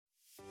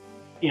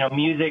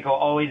music will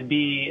always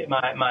be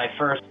my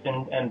first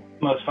and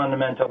most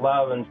fundamental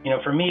love. And,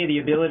 for me, the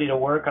ability to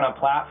work on a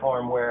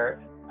platform where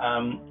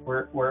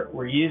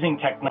we're using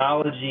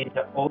technology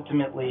to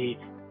ultimately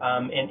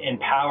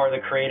empower the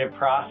creative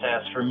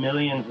process for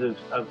millions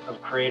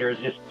of creators,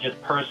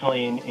 just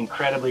personally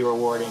incredibly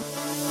rewarding.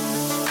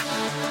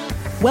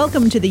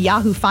 Welcome to the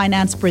Yahoo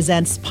Finance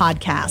Presents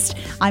podcast.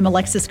 I'm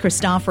Alexis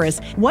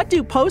Christoforous. What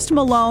do Post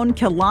Malone,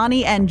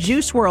 Kehlani, and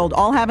Juice WRLD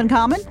all have in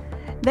common?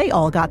 They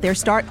all got their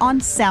start on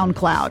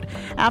SoundCloud.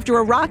 After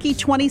a rocky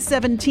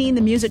 2017,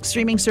 the music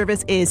streaming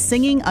service is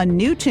singing a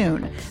new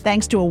tune.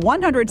 Thanks to a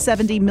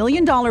 $170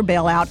 million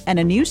bailout and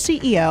a new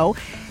CEO,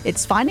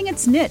 it's finding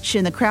its niche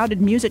in the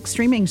crowded music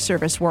streaming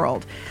service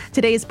world.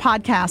 Today's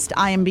podcast,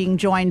 I am being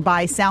joined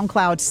by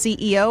SoundCloud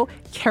CEO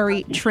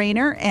Kerry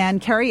Trainor.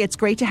 And Kerry, it's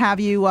great to have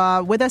you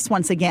with us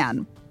once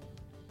again.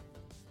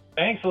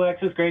 Thanks,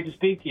 Alexis. Great to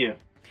speak to you.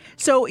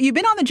 So you've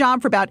been on the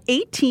job for about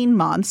 18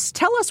 months.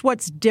 Tell us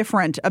what's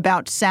different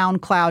about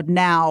SoundCloud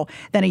now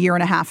than a year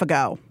and a half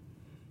ago.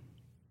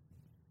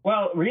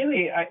 Well,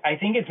 really, I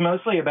think it's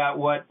mostly about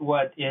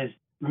what is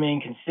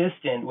remaining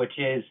consistent, which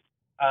is,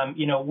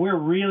 we're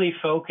really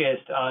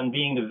focused on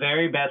being the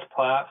very best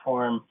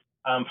platform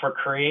for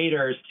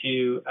creators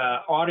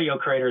audio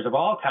creators of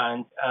all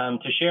kinds,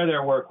 to share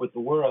their work with the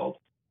world.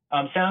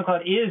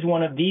 SoundCloud is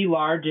one of the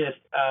largest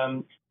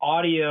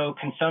audio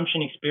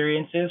consumption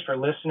experiences for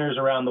listeners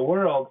around the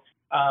world,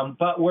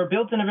 but we're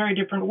built in a very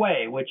different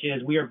way, which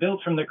is we are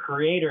built from the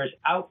creators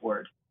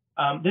outward.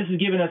 This has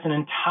given us an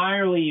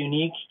entirely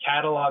unique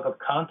catalog of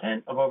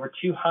content of over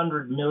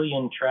 200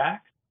 million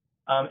tracks,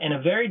 and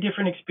a very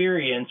different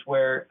experience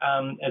where,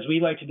 as we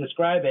like to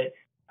describe it,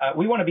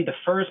 we want to be the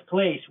first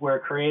place where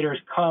creators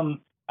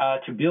come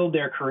to build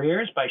their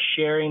careers by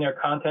sharing their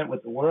content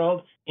with the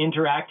world,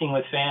 interacting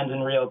with fans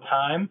in real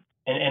time,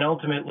 and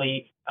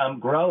ultimately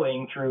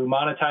growing through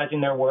monetizing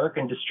their work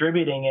and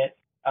distributing it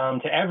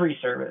to every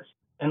service.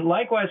 And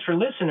likewise for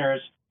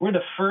listeners, we're the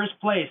first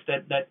place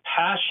that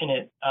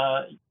passionate,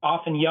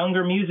 often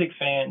younger music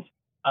fans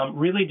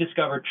really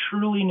discover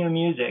truly new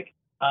music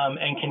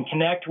and can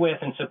connect with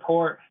and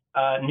support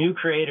new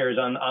creators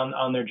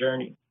on their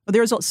journey.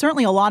 There's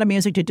certainly a lot of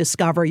music to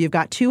discover. You've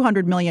got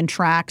 200 million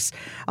tracks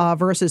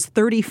versus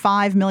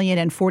 35 million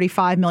and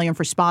 45 million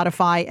for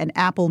Spotify and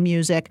Apple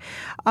Music.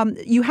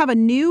 You have a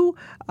new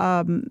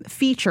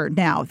feature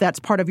now that's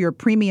part of your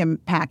premium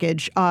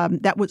package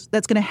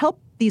that's going to help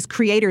these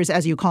creators,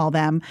 as you call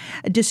them,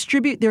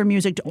 distribute their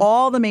music to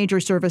all the major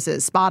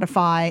services,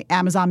 Spotify,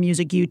 Amazon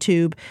Music,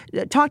 YouTube.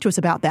 Talk to us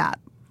about that.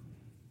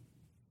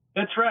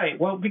 That's right.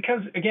 Well,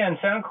 because, again,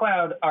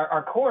 SoundCloud,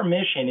 our core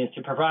mission is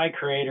to provide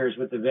creators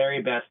with the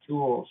very best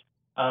tools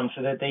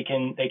so that they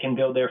can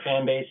build their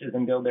fan bases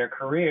and build their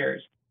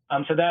careers.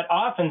 So that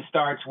often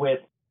starts with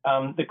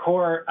the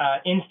core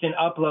instant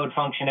upload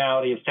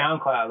functionality of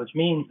SoundCloud, which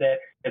means that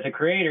as a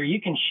creator,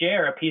 you can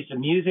share a piece of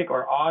music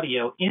or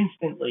audio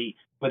instantly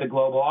with a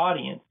global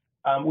audience.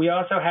 We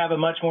also have a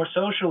much more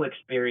social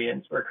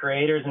experience where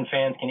creators and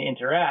fans can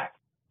interact.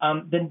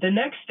 The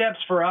next steps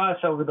for us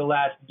over the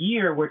last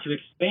year were to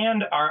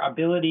expand our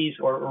abilities,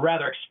 or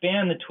rather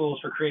expand the tools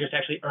for creators to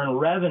actually earn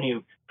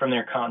revenue from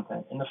their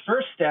content. And the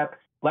first step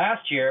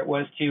last year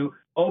was to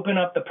open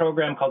up the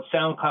program called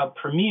SoundCloud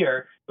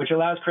Premiere, which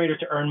allows creators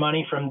to earn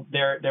money from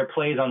their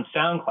plays on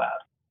SoundCloud.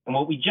 And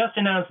what we just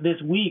announced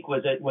this week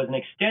was an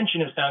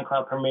extension of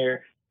SoundCloud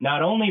Premiere,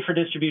 not only for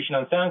distribution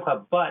on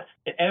SoundCloud, but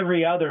to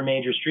every other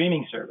major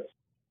streaming service.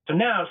 So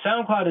now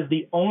SoundCloud is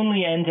the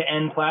only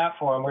end-to-end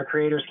platform where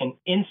creators can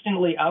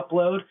instantly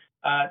upload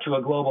to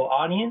a global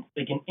audience.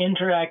 They can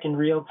interact in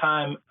real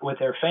time with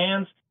their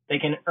fans. They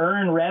can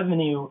earn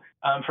revenue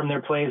from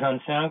their plays on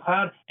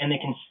SoundCloud, and they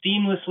can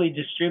seamlessly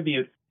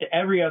distribute to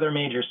every other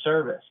major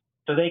service.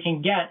 So they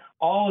can get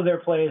all of their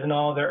plays and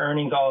all of their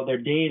earnings, all of their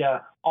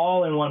data,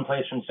 all in one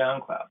place from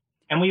SoundCloud.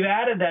 And we've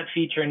added that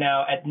feature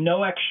now at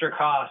no extra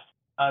cost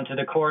to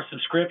the core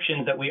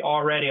subscriptions that we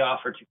already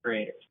offer to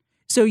creators.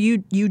 So you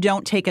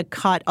don't take a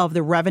cut of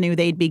the revenue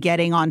they'd be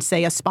getting on,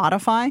 say, a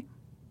Spotify?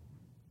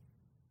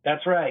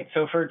 That's right.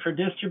 So for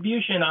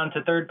distribution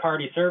onto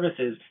third-party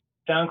services,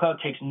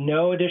 SoundCloud takes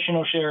no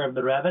additional share of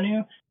the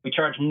revenue. We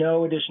charge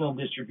no additional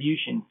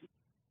distribution.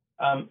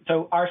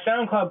 So our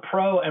SoundCloud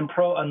Pro and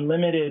Pro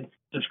Unlimited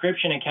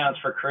subscription accounts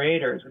for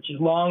creators, which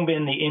has long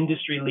been the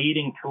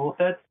industry-leading tool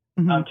set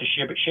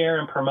to share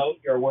and promote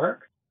your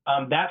work,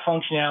 that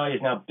functionality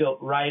is now built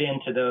right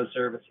into those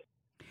services.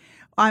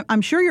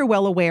 I'm sure you're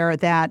well aware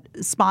that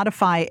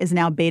Spotify is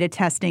now beta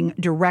testing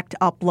direct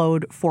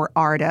upload for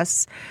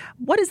artists.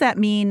 What does that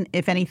mean,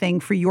 if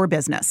anything, for your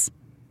business?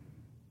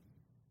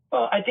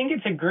 Well, I think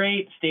it's a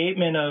great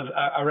statement of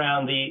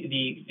around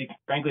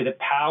frankly, the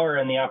power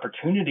and the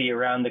opportunity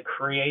around the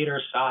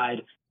creator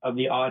side of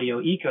the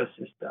audio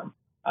ecosystem.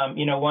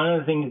 One of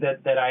the things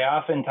that I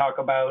often talk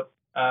about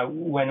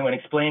when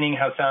explaining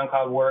how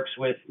SoundCloud works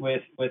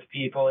with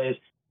people is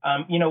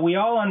We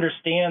all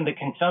understand the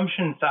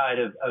consumption side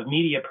of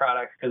media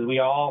products because we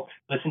all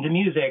listen to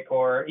music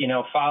or,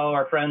 follow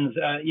our friends,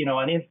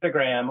 on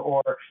Instagram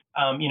or,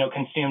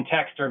 consume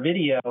text or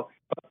video.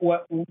 But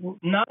what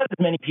not as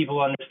many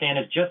people understand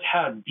is just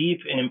how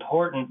deep and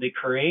important the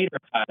creator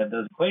side of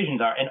those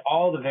equations are and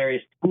all the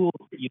various tools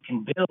that you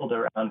can build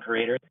around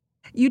creators.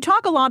 You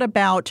talk a lot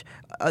about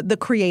the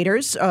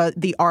creators,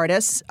 the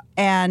artists,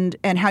 and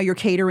how you're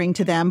catering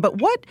to them. But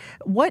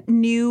what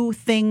new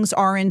things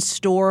are in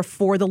store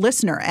for the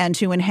listener and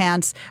to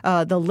enhance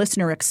the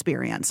listener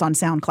experience on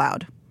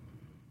SoundCloud?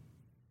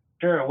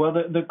 Sure. Well,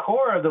 the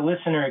core of the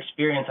listener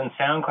experience on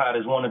SoundCloud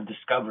is one of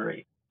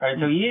discovery, right?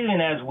 So even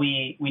as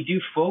we do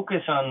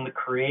focus on the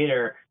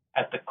creator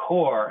at the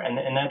core, and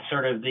that's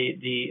sort of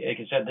the like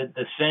I said,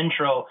 the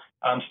central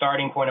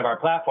starting point of our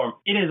platform,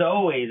 it is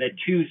always a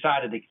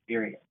two-sided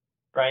experience,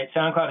 right?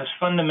 SoundCloud is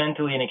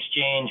fundamentally an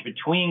exchange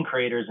between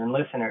creators and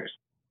listeners.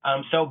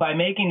 So by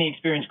making the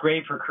experience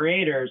great for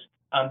creators,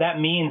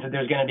 that means that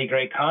there's going to be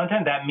great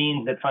content. That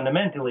means that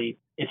fundamentally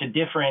it's a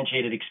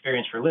differentiated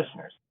experience for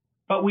listeners.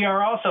 But we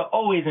are also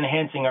always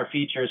enhancing our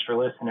features for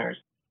listeners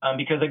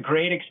because a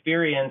great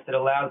experience that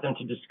allows them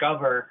to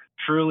discover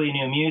truly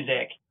new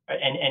music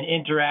and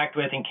interact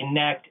with and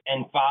connect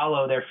and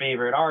follow their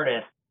favorite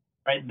artists,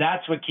 right?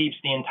 That's what keeps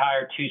the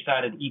entire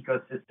two-sided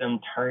ecosystem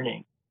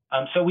turning.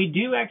 So we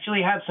do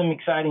actually have some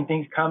exciting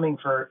things coming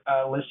for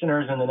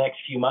listeners in the next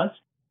few months.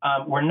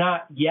 We're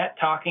not yet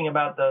talking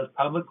about those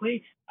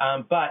publicly,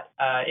 but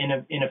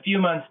in a few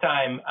months'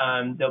 time,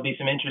 there'll be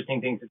some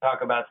interesting things to talk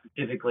about,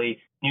 specifically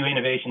new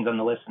innovations on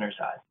the listener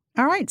side.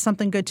 All right,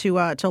 something good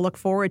to look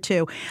forward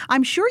to.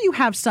 I'm sure you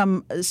have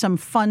some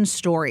fun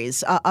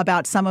stories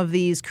about some of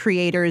these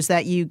creators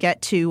that you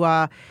get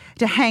to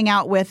hang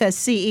out with as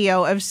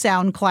CEO of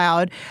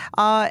SoundCloud.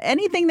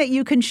 Anything that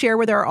you can share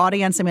with our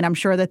audience? I mean, I'm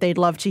sure that they'd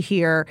love to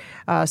hear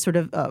sort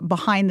of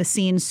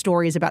behind-the-scenes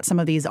stories about some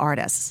of these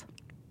artists.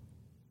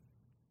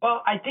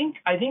 Well, I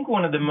think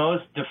one of the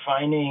most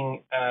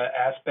defining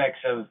aspects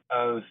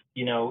of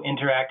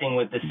interacting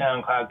with the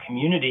SoundCloud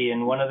community,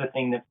 and one of the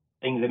things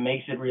that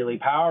makes it really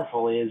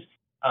powerful is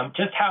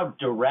just how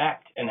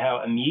direct and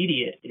how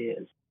immediate it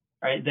is,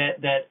 right?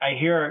 That I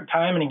hear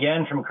time and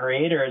again from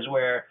creators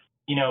where,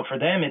 for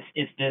them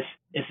it's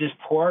this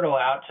portal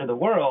out to the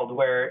world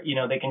where,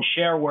 they can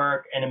share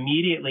work and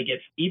immediately get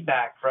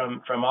feedback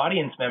from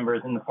audience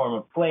members in the form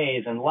of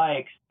plays and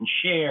likes and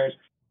shares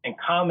and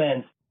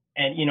comments.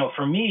 And,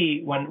 for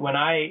me, when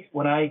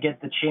I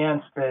get the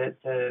chance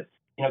to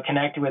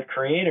connect with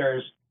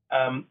creators,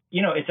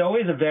 it's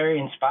always a very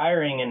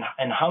inspiring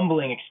and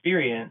humbling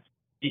experience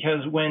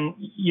because when,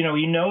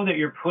 that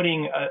you're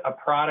putting a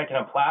product and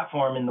a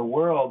platform in the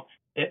world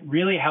that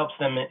really helps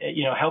them,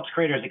 helps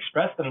creators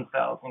express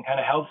themselves and kind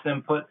of helps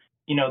them put,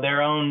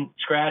 their own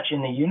scratch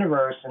in the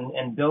universe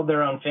and build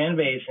their own fan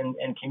base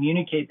and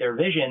communicate their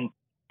vision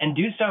and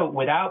do so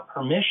without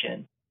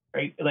permission,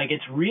 right? Like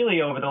it's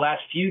really over the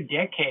last few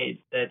decades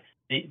that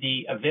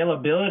the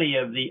availability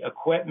of the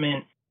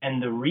equipment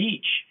and the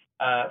reach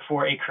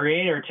for a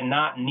creator to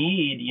not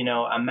need,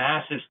 a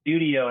massive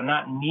studio and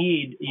not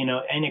need,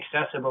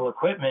 inaccessible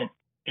equipment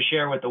to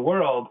share with the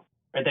world,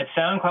 right? That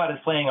SoundCloud is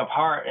playing a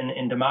part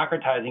in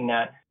democratizing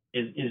that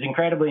is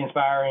incredibly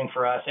inspiring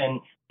for us.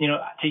 And,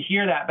 to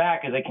hear that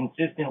back as I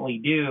consistently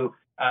do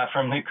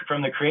from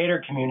the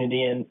creator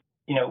community. And,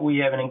 we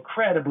have an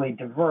incredibly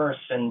diverse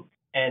and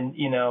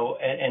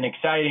an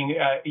exciting,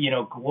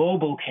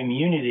 global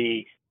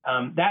community.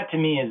 That to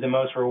me is the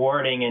most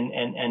rewarding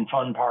and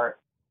fun part.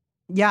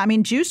 Yeah, I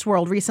mean, Juice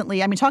WRLD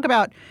recently, talk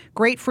about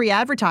great free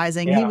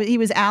advertising. Yeah. He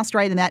was asked,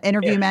 right, in that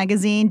interview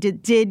magazine,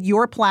 did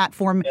your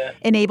platform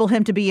enable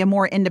him to be a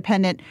more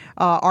independent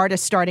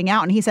artist starting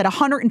out? And he said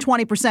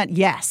 120%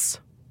 yes.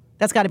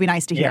 That's got to be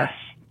nice to hear. Yes.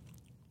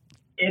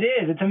 It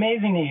is. It's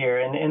amazing to hear.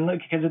 And look,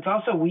 because it's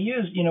also, we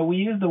use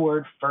the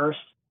word first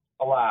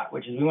a lot,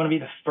 which is we want to be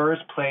the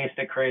first place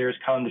that creators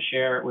come to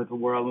share it with the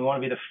world. We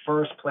want to be the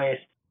first place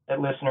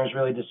that listeners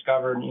really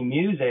discover new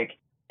music.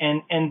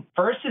 And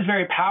first is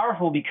very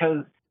powerful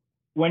because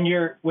when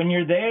you're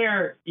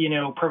there,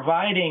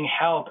 providing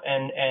help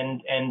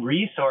and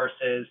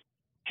resources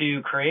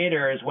to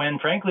creators when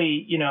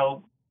frankly,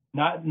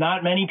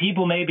 not many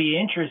people may be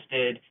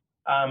interested.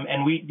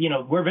 And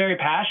we're very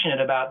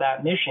passionate about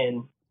that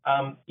mission.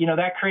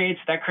 That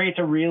creates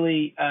a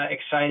really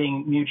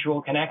exciting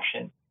mutual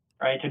connection,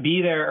 right? To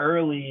be there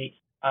early,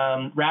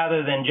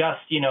 rather than just,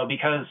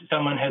 because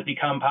someone has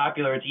become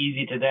popular, it's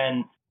easy to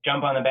then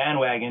jump on the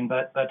bandwagon.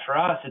 But for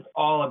us, it's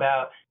all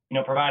about,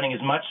 providing as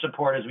much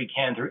support as we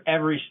can through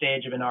every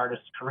stage of an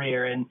artist's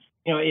career. And,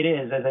 it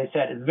is, as I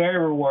said, it's very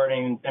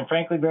rewarding and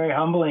frankly, very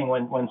humbling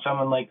when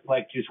someone like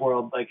Juice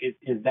WRLD,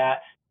 is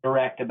that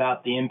direct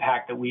about the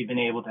impact that we've been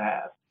able to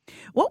have.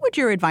 What would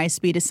your advice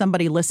be to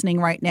somebody listening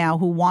right now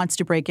who wants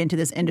to break into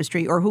this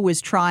industry or who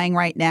is trying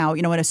right now,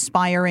 an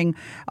aspiring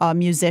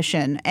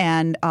musician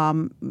and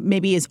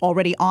maybe is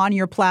already on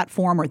your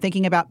platform or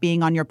thinking about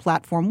being on your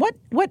platform? What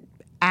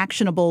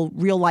actionable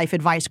real life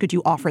advice could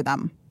you offer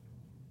them?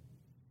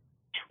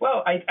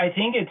 Well, I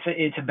think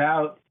it's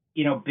about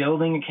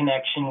building a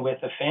connection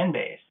with a fan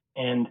base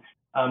and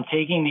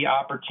taking the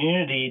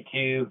opportunity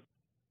to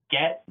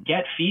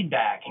get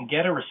feedback and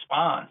get a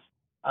response.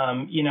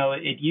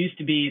 It used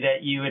to be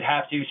that you would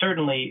have to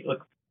certainly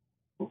look.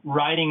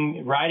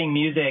 Writing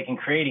music and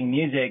creating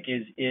music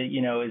is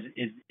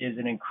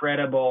an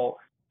incredible,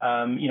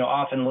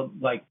 often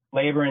like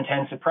labor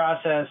intensive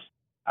process.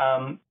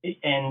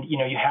 And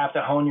you have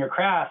to hone your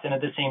craft. And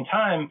at the same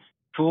time,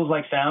 tools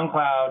like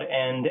SoundCloud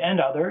and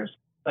others,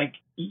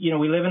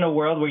 we live in a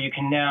world where you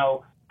can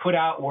now put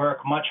out work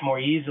much more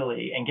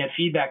easily and get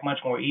feedback much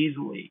more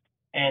easily.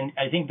 And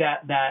I think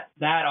that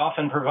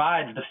often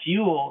provides the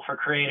fuel for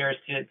creators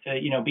to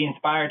be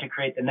inspired to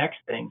create the next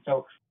thing.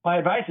 So my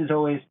advice is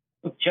always,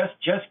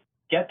 just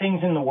get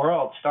things in the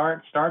world.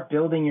 Start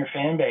building your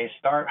fan base.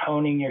 Start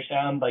honing your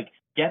sound.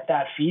 Get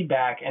that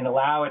feedback and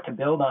allow it to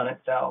build on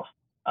itself.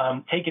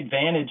 Take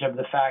advantage of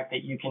the fact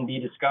that you can be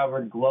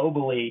discovered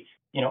globally,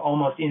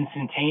 almost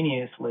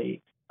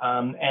instantaneously,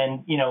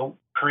 and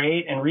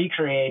create and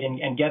recreate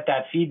and get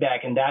that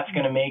feedback. And that's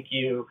going to make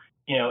you,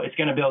 it's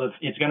going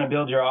to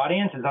build your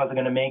audience. It's also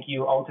going to make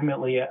you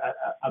ultimately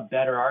a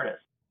better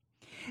artist.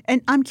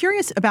 And I'm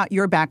curious about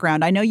your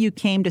background. I know you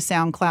came to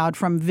SoundCloud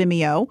from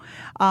Vimeo,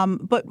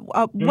 but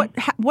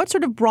what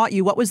sort of brought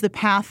you? What was the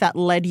path that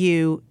led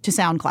you to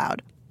SoundCloud?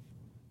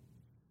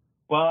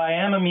 Well, I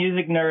am a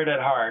music nerd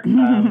at heart.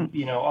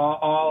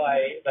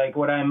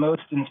 What I'm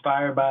most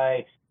inspired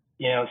by,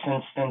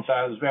 since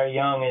I was very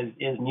young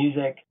is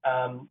music.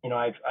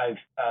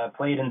 I've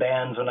played in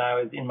bands when I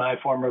was in my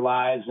former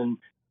lives, and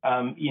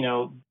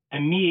to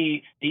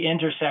me, the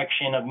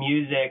intersection of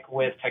music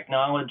with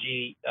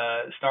technology,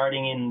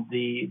 starting in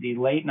the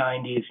late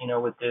 90s,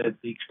 with the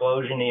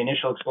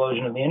initial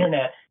explosion of the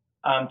internet,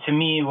 to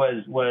me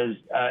was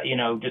a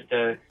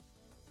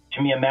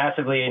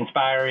massively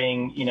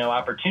inspiring,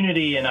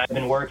 opportunity. And I've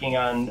been working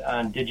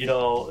on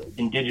digital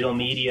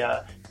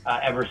media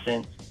ever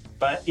since.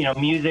 But,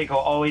 music will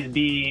always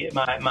be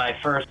my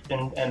first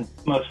and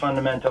most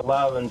fundamental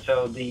love. And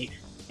so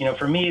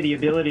for me, the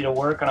ability to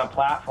work on a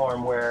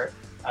platform where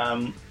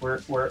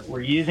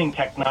we're using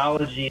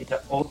technology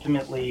to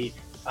ultimately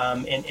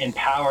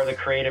empower the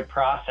creative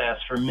process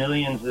for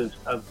millions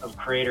of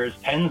creators,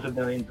 tens of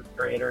millions of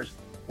creators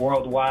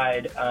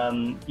worldwide,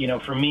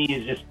 for me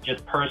is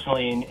just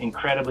personally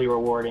incredibly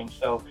rewarding.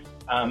 So,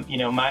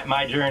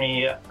 my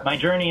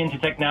journey into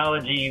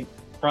technology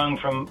sprung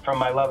from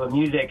my love of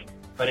music,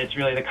 but it's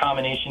really the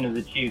combination of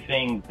the two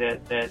things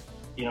that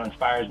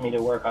inspires me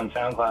to work on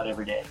SoundCloud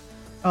every day.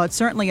 Well, it's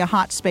certainly a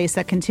hot space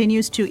that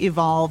continues to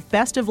evolve.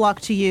 Best of luck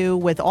to you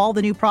with all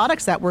the new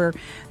products that you're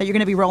going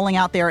to be rolling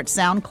out there at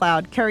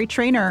SoundCloud. Kerry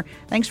Trainor,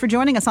 thanks for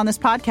joining us on this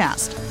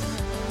podcast.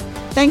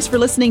 Thanks for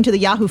listening to the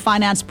Yahoo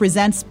Finance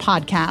Presents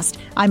podcast.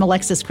 I'm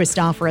Alexis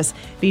Christoforous.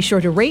 Be sure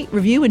to rate,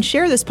 review, and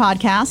share this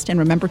podcast, and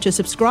remember to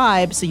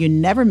subscribe so you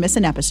never miss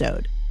an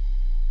episode.